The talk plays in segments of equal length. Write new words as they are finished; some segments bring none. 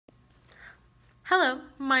Hello,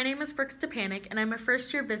 my name is Brooke Stepanek, and I'm a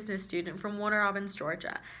first-year business student from Warner Robins,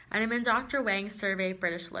 Georgia, and I'm in Dr. Wang's Survey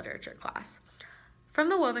British Literature class. From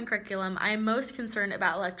the woven curriculum, I am most concerned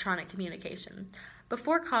about electronic communication.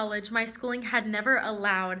 Before college, my schooling had never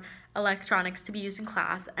allowed electronics to be used in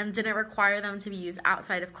class and didn't require them to be used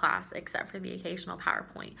outside of class except for the occasional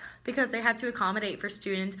PowerPoint because they had to accommodate for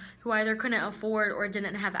students who either couldn't afford or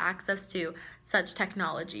didn't have access to such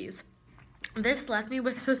technologies. This left me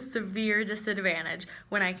with a severe disadvantage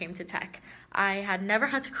when I came to tech. I had never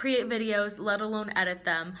had to create videos, let alone edit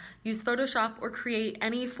them, use Photoshop, or create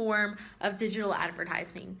any form of digital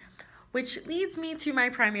advertising. Which leads me to my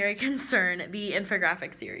primary concern, the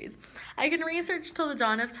infographic series. I can research till the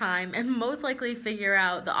dawn of time and most likely figure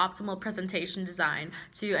out the optimal presentation design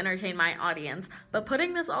to entertain my audience, but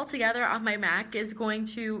putting this all together on my Mac is going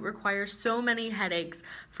to require so many headaches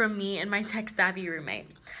from me and my tech-savvy roommate.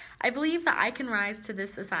 I believe that I can rise to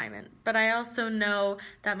this assignment, but I also know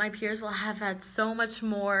that my peers will have had so much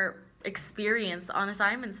more experience on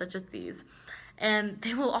assignments such as these, and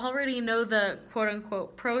they will already know the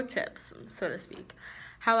quote-unquote pro tips, so to speak.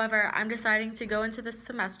 However, I'm deciding to go into this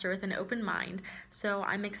semester with an open mind, so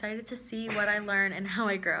I'm excited to see what I learn and how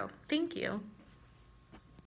I grow. Thank you.